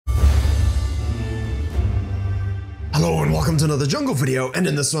Hello and welcome to another jungle video, and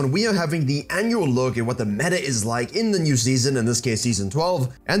in this one we are having the annual look at what the meta is like in the new season, in this case season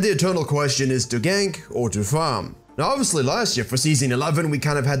 12, and the eternal question is to gank or to farm. Now obviously last year for season 11 we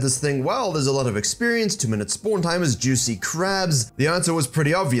kind of had this thing, well there's a lot of experience, 2-minute spawn timers, juicy crabs. The answer was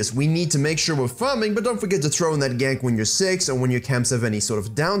pretty obvious, we need to make sure we're farming, but don't forget to throw in that gank when you're 6 and when your camps have any sort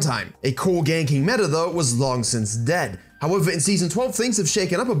of downtime. A core ganking meta though was long since dead. However, in Season 12, things have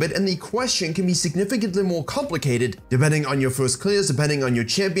shaken up a bit and the question can be significantly more complicated depending on your first clears, depending on your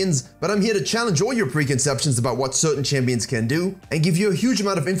champions, but I'm here to challenge all your preconceptions about what certain champions can do and give you a huge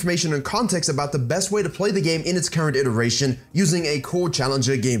amount of information and context about the best way to play the game in its current iteration using a core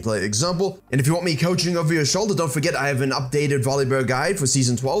challenger gameplay example. And if you want me coaching over your shoulder, don't forget I have an updated Volleyball guide for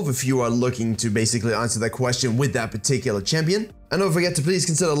Season 12 if you are looking to basically answer that question with that particular champion. And don't forget to please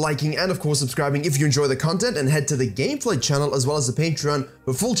consider liking and of course subscribing if you enjoy the content, and head to the gameplay channel as well as the Patreon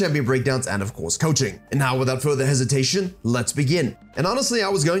for full champion breakdowns and of course coaching. And now without further hesitation, let's begin. And honestly, I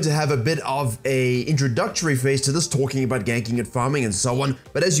was going to have a bit of a introductory phase to this, talking about ganking and farming and so on,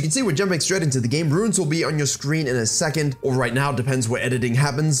 but as you can see we're jumping straight into the game. Runes will be on your screen in a second, or right now, depends where editing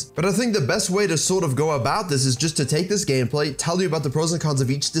happens. But I think the best way to sort of go about this is just to take this gameplay, tell you about the pros and cons of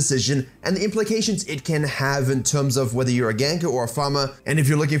each decision and the implications it can have in terms of whether you're a ganker or a farmer. And if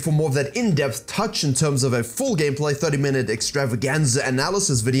you're looking for more of that in-depth touch in terms of a full gameplay 30-minute extravaganza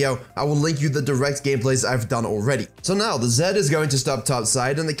analysis video, I will link you the direct gameplays I've done already. So now the Zed is going to start top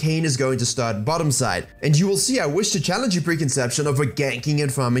side and the Kayn is going to start bottom side. And you will see I wish to challenge your preconception over ganking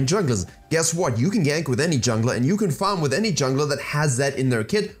and farming junglers. Guess what? You can gank with any jungler and you can farm with any jungler that has that in their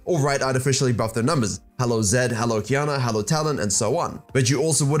kit or right artificially buff their numbers. Hello Zed, hello Kiana, hello Talon, and so on. But you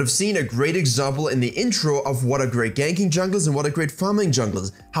also would have seen a great example in the intro of what are great ganking junglers and what are great farming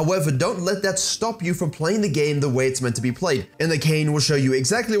junglers. However, don't let that stop you from playing the game the way it's meant to be played. And the Kayn will show you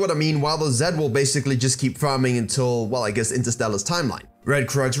exactly what I mean, while the Zed will basically just keep farming until, well, I guess Interstellar's timeline. Red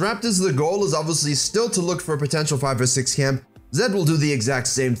Krugs Raptors, the goal is obviously still to look for a potential 5 or 6 camp. Zed will do the exact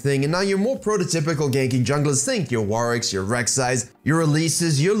same thing, and now your more prototypical ganking junglers, think your Warwicks, your Rek'Sais, your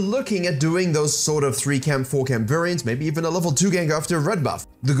Elises, you're looking at doing those sort of 3 camp, 4 camp variants, maybe even a level 2 gank after a red buff.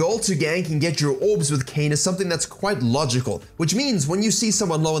 The goal to gank and get your orbs with Kayn is something that's quite logical, which means when you see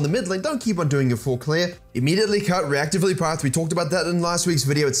someone low in the mid lane, don't keep on doing your full clear. Immediately cut, reactively path. We talked about that in last week's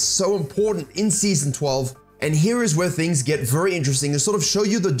video. It's so important in Season 12. And here is where things get very interesting to sort of show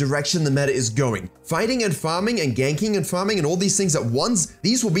you the direction the meta is going. Fighting and farming and ganking and farming and all these things at once,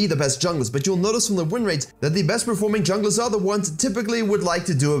 these will be the best junglers, but you'll notice from the win rates that the best performing junglers are the ones that typically would like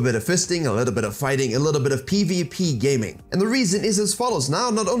to do a bit of fisting, a little bit of fighting, a little bit of PvP gaming. And the reason is as follows.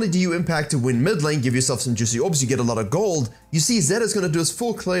 Now, not only do you impact to win mid lane, give yourself some juicy orbs, you get a lot of gold, you see Zed is going to do his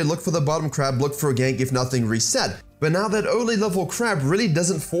full clear, look for the bottom crab, look for a gank, if nothing, reset. But now that early level crab really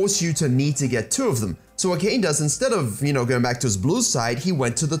doesn't force you to need to get 2 of them. So what Kayn does, instead of, going back to his blue side, he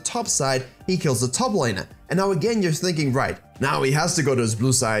went to the top side, he kills the top laner. And now again, you're thinking, right, now he has to go to his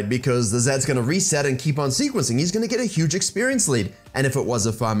blue side because the Zed's gonna reset and keep on sequencing. He's gonna get a huge experience lead. And if it was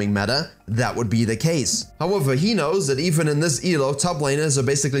a farming meta, that would be the case. However, he knows that even in this elo, top laners are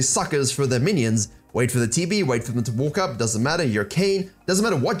basically suckers for their minions. Wait for the TB, wait for them to walk up, doesn't matter, you're Kayn, doesn't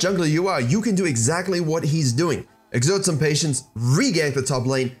matter what jungler you are, you can do exactly what he's doing. Exert some patience, re-gank the top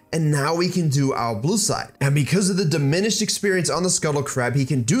lane, and now we can do our blue side. And because of the diminished experience on the Scuttle Crab, he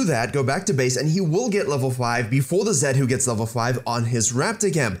can do that, go back to base, and he will get level 5 before the Zed who gets level 5 on his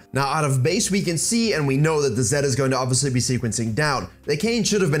Raptor camp. Now out of base we can see and we know that the Zed is going to obviously be sequencing down. The Kayn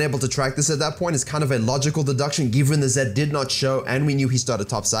should have been able to track this at that point. It's kind of a logical deduction given the Zed did not show and we knew he started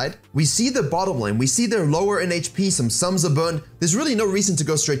top side. We see the bottom lane, we see they're lower in HP, some sums are burned. There's really no reason to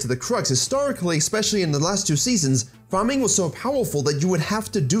go straight to the Krugs. Historically, especially in the last 2 seasons, farming was so powerful that you would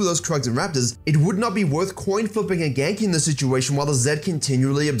have to do those Krugs and Raptors. It would not be worth coin flipping and ganking the situation while the Zed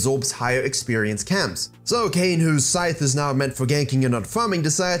continually absorbs higher experience camps. So Kayn, whose Scythe is now meant for ganking and not farming,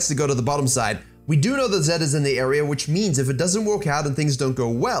 decides to go to the bottom side. We do know that Zed is in the area, which means if it doesn't work out and things don't go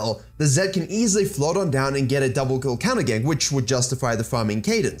well, the Zed can easily float on down and get a double kill counter gank, which would justify the farming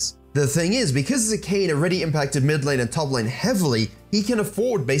cadence. The thing is, because the Kayn already impacted mid lane and top lane heavily, he can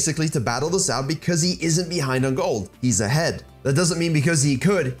afford basically to battle this out because he isn't behind on gold, he's ahead. That doesn't mean because he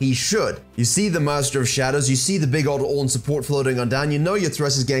could, he should. You see the Master of Shadows, you see the big old Ornn support floating on down, you know your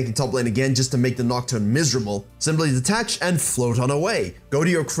Thresh is ganking top lane again just to make the Nocturne miserable. Simply detach and float on away. Go to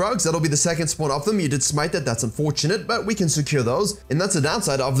your Krugs, that'll be the second spawn of them. You did smite that's unfortunate, but we can secure those. And that's the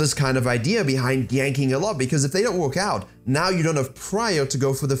downside of this kind of idea behind ganking a lot, because if they don't work out, now you don't have Prio to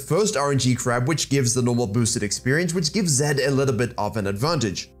go for the first RNG crab, which gives the normal boosted experience, which gives Zed a little bit of an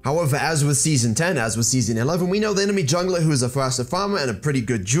advantage. However, as with Season 10, as with Season 11, we know the enemy jungler who is a faster farmer and a pretty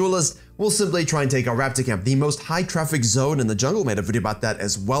good duelist we'll simply try and take our Raptor camp, the most high traffic zone in the jungle. Made a video about that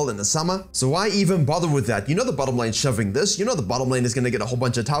as well in the summer. So why even bother with that? You know the bottom lane shoving this, you know the bottom lane is going to get a whole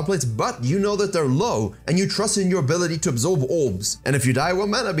bunch of tower plates, but you know that they're low and you trust in your ability to absorb orbs. And if you die, it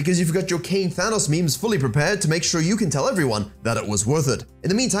won't matter because you've got your Kane Thanos memes fully prepared to make sure you can tell everyone that it was worth it. In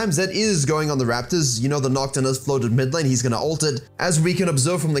the meantime, Zed is going on the Raptors. You know the Nocturne has floated mid lane, he's going to ult it. As we can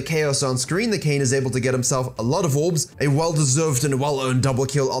observe from the chaos on screen, the Kane is able to get himself a lot of orbs, a well-deserved and well-earned double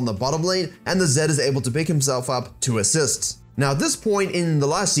kill on the bottom lane, and the Zed is able to pick himself up 2 assists. Now, at this point in the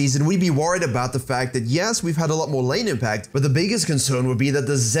last season, we'd be worried about the fact that yes, we've had a lot more lane impact, but the biggest concern would be that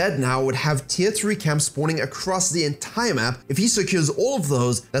the Zed now would have tier 3 camps spawning across the entire map. If he secures all of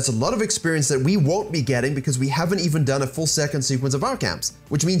those, that's a lot of experience that we won't be getting because we haven't even done a full second sequence of our camps,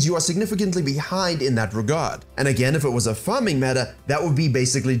 which means you are significantly behind in that regard. And again, if it was a farming meta, that would be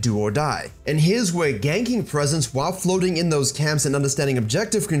basically do or die. And here's where ganking presence while floating in those camps and understanding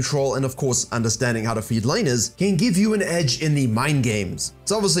objective control and of course understanding how to feed laners can give you an edge in the mind games.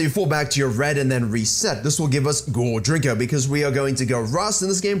 So obviously you fall back to your red and then reset. This will give us Gore Drinker because we are going to go Rust in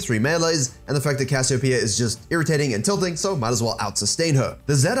this game, 3 melees, and the fact that Cassiopeia is just irritating and tilting, so might as well out-sustain her.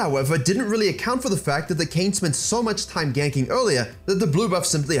 The Zed, however, didn't really account for the fact that the Kane spent so much time ganking earlier that the blue buff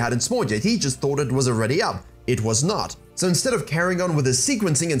simply hadn't spawned yet. He just thought it was already up. It was not. So instead of carrying on with his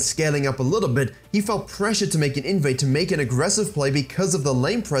sequencing and scaling up a little bit, he felt pressure to make an invade to make an aggressive play because of the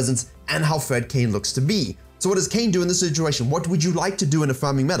lane presence and how fed Kane looks to be. So what does Kane do in this situation? What would you like to do in a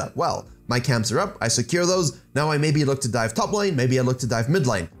farming meta? Well, my camps are up, I secure those, now I maybe look to dive top lane, maybe I look to dive mid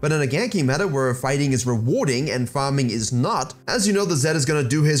lane. But in a ganking meta where fighting is rewarding and farming is not, as you know, the Zed is going to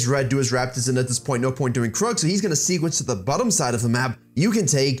do his red, do his Raptors, and at this point no point doing Krug, so he's going to sequence to the bottom side of the map. You can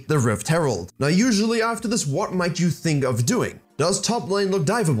take the Rift Herald. Now usually after this, what might you think of doing? Does top lane look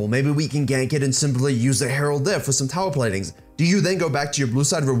diveable? Maybe we can gank it and simply use the Herald there for some tower platings. Do you then go back to your blue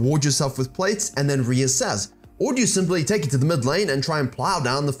side, reward yourself with plates, and then reassess? Or do you simply take it to the mid lane and try and plow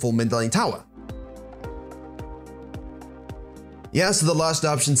down the full mid lane tower? Yeah, so the last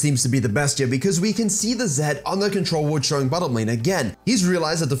option seems to be the best here because we can see the Zed on the control ward showing bottom lane again. He's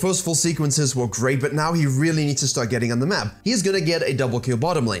realized that the first full sequences were great, but now he really needs to start getting on the map. He's gonna get a double kill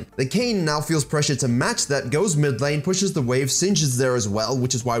bottom lane. The Kane now feels pressure to match that, goes mid lane, pushes the wave, Singe's there as well,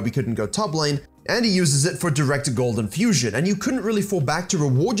 which is why we couldn't go top lane. And he uses it for direct golden fusion, and you couldn't really fall back to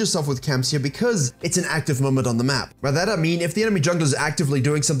reward yourself with camps here because it's an active moment on the map. By that I mean, if the enemy jungler is actively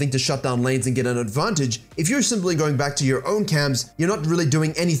doing something to shut down lanes and get an advantage, if you're simply going back to your own camps, you're not really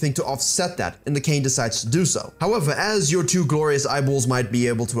doing anything to offset that, and the Kane decides to do so. However, as your 2 glorious eyeballs might be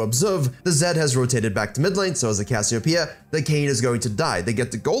able to observe, the Zed has rotated back to mid lane, so as the Cassiopeia, the Kane is going to die. They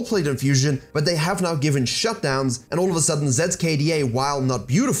get the gold plate infusion, but they have now given shutdowns, and all of a sudden Zed's KDA, while not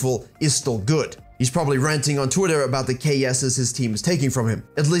beautiful, is still good. He's probably ranting on Twitter about the KSs his team is taking from him.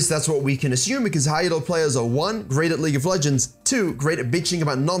 At least that's what we can assume because high elo players are 1, great at League of Legends, 2, great at bitching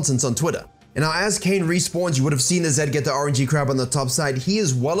about nonsense on Twitter. And now as Kane respawns, you would have seen the Zed get the RNG crab on the top side. He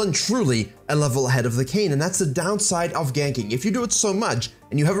is well and truly a level ahead of the Kane, and that's the downside of ganking. If you do it so much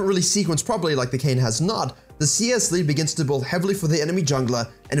and you haven't really sequenced properly like the Kane has not, the CS lead begins to build heavily for the enemy jungler,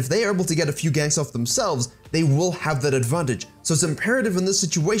 and if they are able to get a few ganks off themselves, they will have that advantage. So it's imperative in this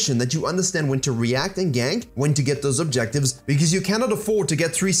situation that you understand when to react and gank, when to get those objectives, because you cannot afford to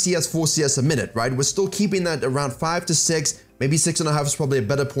get 3 CS, 4 CS a minute, right? We're still keeping that around 5 to 6, maybe 6.5 is probably a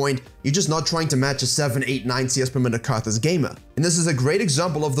better point. You're just not trying to match a 7, 8, 9 CS per minute Karthus gamer. And this is a great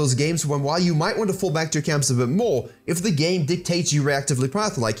example of those games when while you might want to fall back to your camps a bit more, if the game dictates you reactively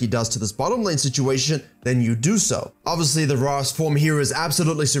path like he does to this bottom lane situation, then you do so. Obviously the Raw's form here is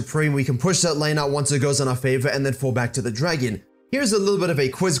absolutely supreme. We can push that lane out once it goes in our favor and then fall back to the dragon. Here's a little bit of a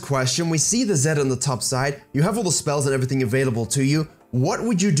quiz question. We see the Zed on the top side. You have all the spells and everything available to you. What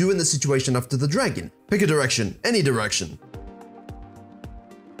would you do in this situation after the dragon? Pick a direction, any direction.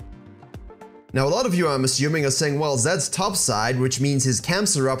 Now, a lot of you, I'm assuming, are saying, well, Zed's top side, which means his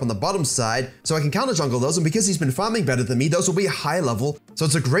camps are up on the bottom side, so I can counter jungle those, and because he's been farming better than me, those will be high level, so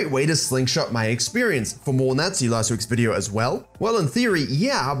it's a great way to slingshot my experience. For more on that, see last week's video as well. Well, in theory,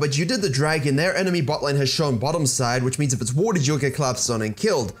 yeah, but you did the dragon. Their enemy bot lane has shown bottom side, which means if it's warded, you'll get collapsed on and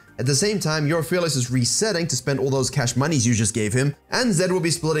killed. At the same time, your Fearless is resetting to spend all those cash monies you just gave him, and Zed will be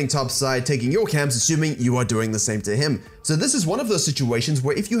splitting top side, taking your camps, assuming you are doing the same to him. So this is one of those situations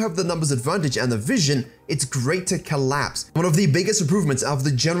where if you have the numbers advantage and the vision, it's great to collapse. One of the biggest improvements of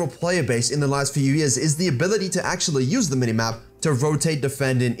the general player base in the last few years is the ability to actually use the minimap to rotate,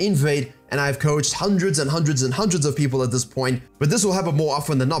 defend, and invade, and I've coached hundreds and hundreds and hundreds of people at this point, but this will happen more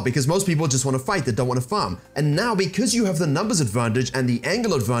often than not because most people just want to fight, they don't want to farm. And now because you have the numbers advantage and the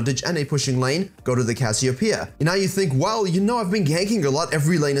angle advantage and a pushing lane, go to the Cassiopeia. And now you think, well, you know, I've been ganking a lot,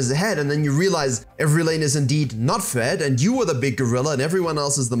 every lane is ahead, and then you realize every lane is indeed not fed, and you are the big gorilla and everyone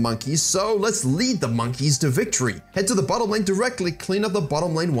else is the monkey, so let's lead the monkeys to victory. Head to the bottom lane directly, clean up the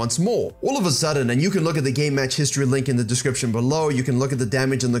bottom lane once more. All of a sudden, and you can look at the game match history link in the description below, you can look at the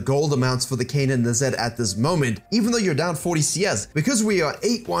damage and the gold amounts for the Kayn and the Zed at this moment, even though you're down 40 CS, because we are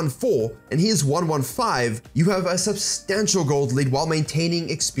 814 and he is 115, you have a substantial gold lead while maintaining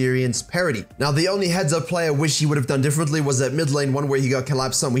experience parity. Now, the only heads up play I wish he would have done differently was that mid lane one where he got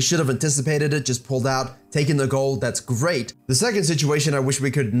collapsed on. We should have anticipated it, just pulled out, taking the gold, that's great. The second situation I wish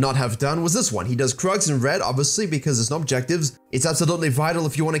we could not have done was this one. He does Krugs in red, obviously, because it's no objectives. It's absolutely vital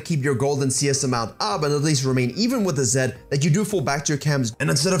if you want to keep your gold and CS amount up and at least remain even with the Zed, that you do fall back to your cams, and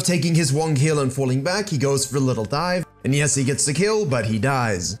instead of taking his one kill and falling back, he goes for a little dive. And yes, he gets the kill, but he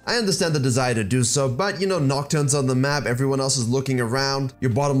dies. I understand the desire to do so, but you know, Nocturne's on the map, everyone else is looking around,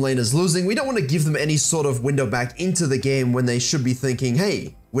 your bottom lane is losing. We don't want to give them any sort of window back into the game when they should be thinking,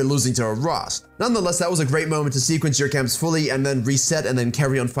 hey, we're losing to a Ross. Nonetheless, that was a great moment to sequence your camps fully and then reset and then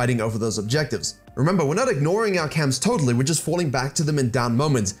carry on fighting over those objectives. Remember, we're not ignoring our camps totally, we're just falling back to them in down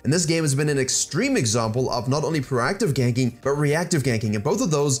moments. And this game has been an extreme example of not only proactive ganking, but reactive ganking, and both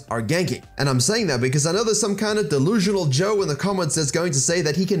of those are ganking. And I'm saying that because I know there's some kind of delusional Joe in the comments that's going to say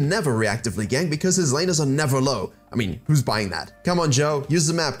that he can never reactively gank because his laners are never low. I mean, who's buying that? Come on, Joe, use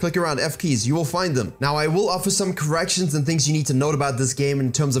the map, click around F keys, you will find them. Now, I will offer some corrections and things you need to note about this game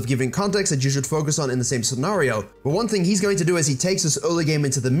in terms of giving context that you should focus on in the same scenario. But one thing he's going to do as he takes this early game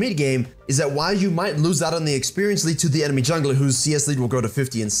into the mid game is that while you might lose out on the experience lead to the enemy jungler whose CS lead will go to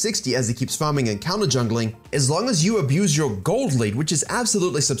 50 and 60 as he keeps farming and counter jungling, as long as you abuse your gold lead, which is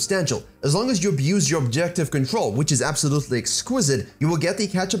absolutely substantial, as long as you abuse your objective control, which is absolutely exquisite, you will get the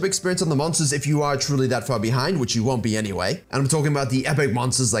catch-up experience on the monsters if you are truly that far behind, which you won't be anyway. And I'm talking about the epic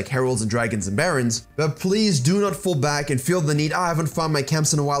monsters like heralds and dragons and barons. But please do not fall back and feel the need, I haven't farmed my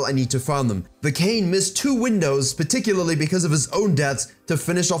camps in a while, I need to farm them. The Kayn missed 2 windows, particularly because of his own deaths, to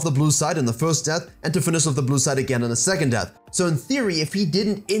finish off the blue side in the first death and to finish off the blue side again in the second death. So in theory, if he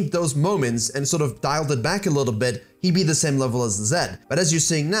didn't int those moments and sort of dialed it back a little bit, he'd be the same level as the Zed. But as you're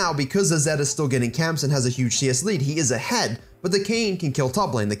seeing now, because the Zed is still getting camps and has a huge CS lead, he is ahead. But the Kayn can kill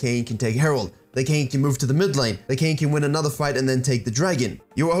top lane, the Kayn can take herald, the Kayn can move to the mid lane, the Kayn can win another fight and then take the dragon.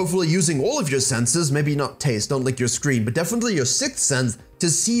 You are hopefully using all of your senses, maybe not taste, don't lick your screen, but definitely your 6th sense to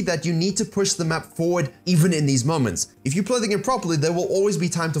see that you need to push the map forward even in these moments. If you play the game properly, there will always be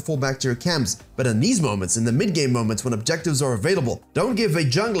time to fall back to your camps, but in these moments, in the mid-game moments when objectives are available, don't give a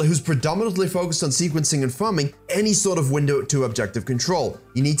jungler who's predominantly focused on sequencing and farming any sort of window to objective control.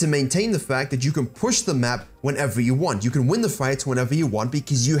 You need to maintain the fact that you can push the map whenever you want. You can win the fights whenever you want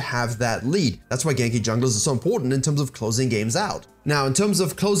because you have that lead. That's why ganking junglers are so important in terms of closing games out. Now, in terms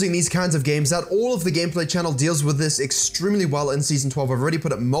of closing these kinds of games out, all of the gameplay channel deals with this extremely well in Season 12. I've already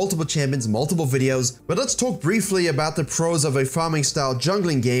put up multiple champions, multiple videos, but let's talk briefly about the pros of a farming style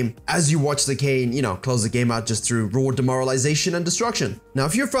jungling game as you watch the Kayn, you know, close the game out just through raw demoralization and destruction. Now,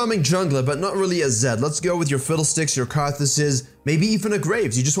 if you're farming jungler, but not really a Zed, let's go with your Fiddlesticks, your Karthuses, maybe even a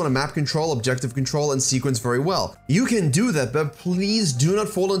Graves. You just want to map control, objective control, and sequence very well. You can do that, but please do not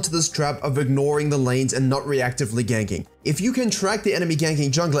fall into this trap of ignoring the lanes and not reactively ganking. If you can track the enemy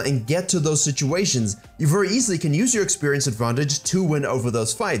ganking jungler and get to those situations, you very easily can use your experience advantage to win over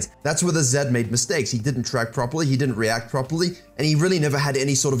those fights. That's where the Zed made mistakes. He didn't track properly, he didn't react properly, and he really never had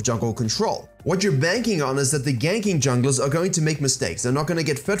any sort of jungle control. What you're banking on is that the ganking junglers are going to make mistakes. They're not going to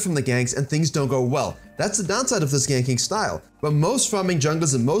get fed from the ganks and things don't go well. That's the downside of this ganking style. But most farming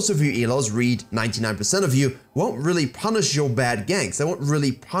junglers and most of your elos, read 99% of you, won't really punish your bad ganks. They won't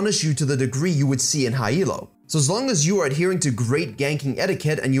really punish you to the degree you would see in high elo. So as long as you are adhering to great ganking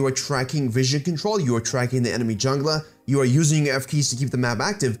etiquette and you are tracking vision control, you are tracking the enemy jungler, you are using your F keys to keep the map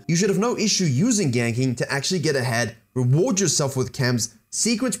active, you should have no issue using ganking to actually get ahead, reward yourself with camps,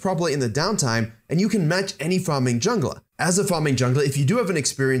 sequence properly in the downtime, and you can match any farming jungler. As a farming jungler, if you do have an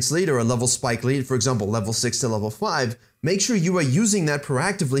experience lead or a level spike lead, for example, level 6 to level 5, make sure you are using that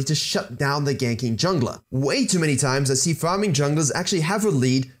proactively to shut down the ganking jungler. Way too many times I see farming junglers actually have a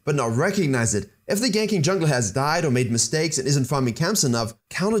lead but not recognize it. If the ganking jungler has died or made mistakes and isn't farming camps enough,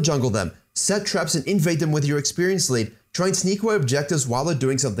 counter jungle them, set traps and invade them with your experience lead, try and sneak away objectives while they're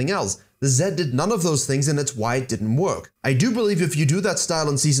doing something else. The Zed did none of those things and that's why it didn't work. I do believe if you do that style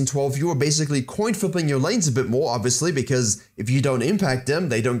in Season 12, you are basically coin flipping your lanes a bit more, obviously, because if you don't impact them,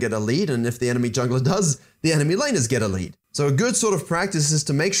 they don't get a lead, and if the enemy jungler does, the enemy laners get a lead. So a good sort of practice is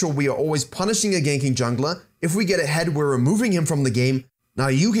to make sure we are always punishing a ganking jungler. If we get ahead, we're removing him from the game. Now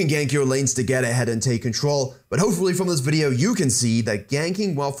you can gank your lanes to get ahead and take control, but hopefully from this video you can see that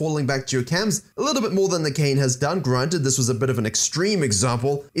ganking while falling back to your camps a little bit more than the Kayn has done, granted this was a bit of an extreme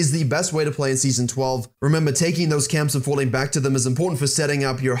example, is the best way to play in Season 12. Remember, taking those camps and falling back to them is important for setting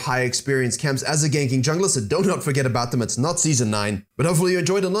up your high experience camps as a ganking jungler, so do not forget about them, it's not Season 9. But hopefully you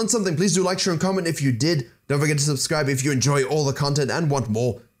enjoyed and learned something. Please do like, share, and comment if you did. Don't forget to subscribe if you enjoy all the content and want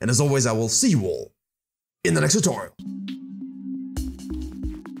more. And as always, I will see you all in the next tutorial.